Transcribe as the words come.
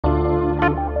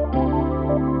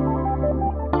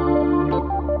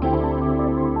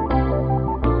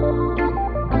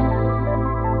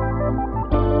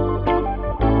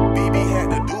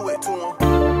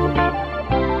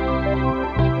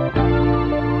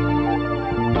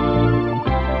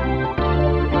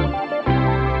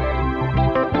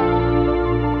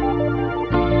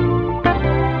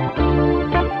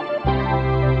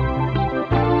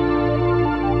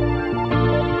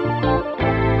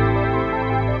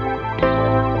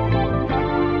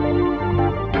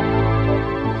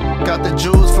of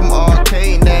jewels from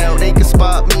arcade now. They can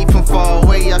spot me from far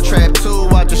away. I trap too,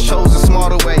 I just chose a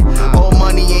smarter way. Old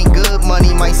money ain't good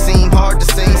money, might seem hard to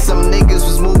say. Some niggas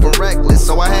was moving reckless,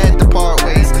 so I had to part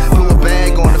ways. Blew a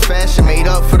bag on the fashion, made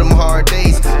up for them hard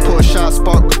days. Pour a shot,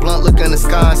 spark the blunt, look in the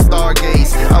sky and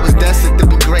stargaze. I was destined to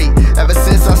be great, ever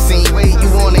since I seen wait. You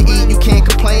wanna eat, you can't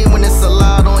complain when it's a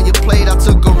lot on your plate. I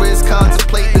took a risk,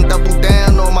 contemplating, double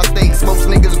down on my stakes. Most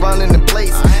niggas running in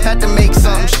place, had to make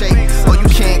something shake. Oh, you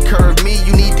can't curve me,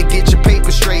 you need to get your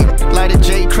paper straight. Light a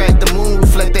J, crack the moon,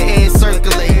 let the air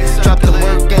circulate. Drop the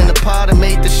work in the pot and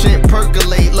make the shit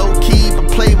percolate. Low key, but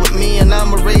play with me and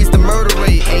I'ma raise the murder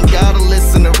rate. Ain't gotta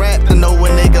listen to rap to know a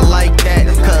nigga like that,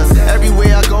 cause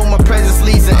everywhere I go my presence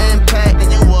leaves an impact.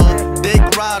 And you a dick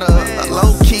rider, a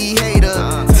low key hater.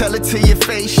 Tell it to your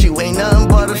face, you ain't nothing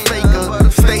but a faker.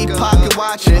 Stay pocket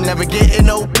watching, never getting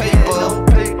no paper.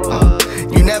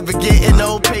 You never getting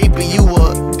no paper. You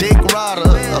a dick rider,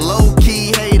 a low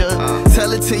key hater.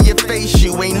 Tell it to your face,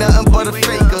 you ain't nothing but a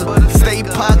faker. Stay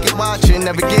pocket watching,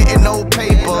 never getting no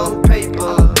paper.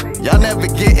 Y'all never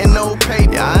getting no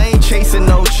paper. I ain't chasing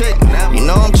no chick, you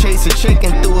know I'm chasing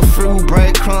chicken through a fruit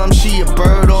breadcrumb. She a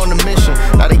bird on a mission.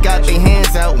 Now they got their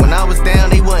hands out, when I was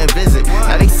down they wouldn't visit.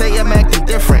 Now they say I'm acting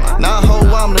different, nah ho,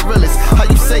 I'm the realest. How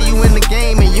you say you in the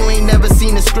game and you ain't never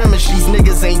seen a scrimmage? These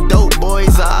niggas ain't dope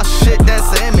boys, ah shit, that's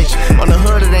an image. On the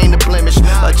hood it ain't a blemish,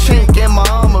 a chink in my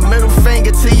armor. Middle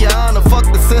finger to your honor, fuck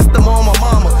the system on my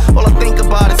mama. All I think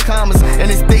about is commas and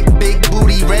this thick big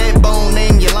booty red bone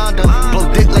named Yolanda. Blow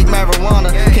dick like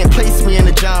marijuana, can't place me in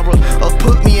the genre or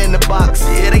put me in the box.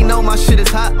 Yeah, they know my shit is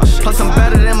hot, plus I'm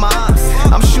better than my ops.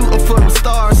 I'm shooting for the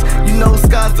stars, you know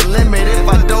sky's the limit. If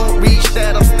I don't reach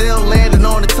that, I'm still landing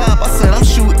on the top. I said I'm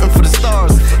shooting for the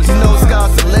stars, you know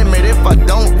sky's the limit. If I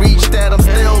don't reach that, I'm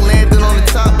still landing on the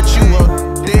top. But you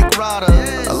a dick rider,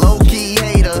 a low-key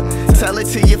hater. Tell it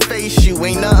to your face, you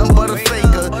ain't nothing but a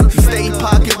faker. You stay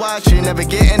pocket watching, never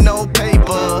getting no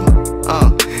paper.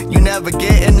 You never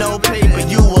getting no paper.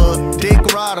 You a dick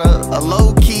rider, a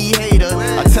low-key hater.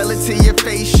 I tell it to your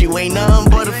face, you ain't nothing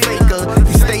but a faker.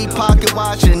 You stay pocket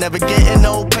watching, never getting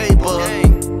no paper.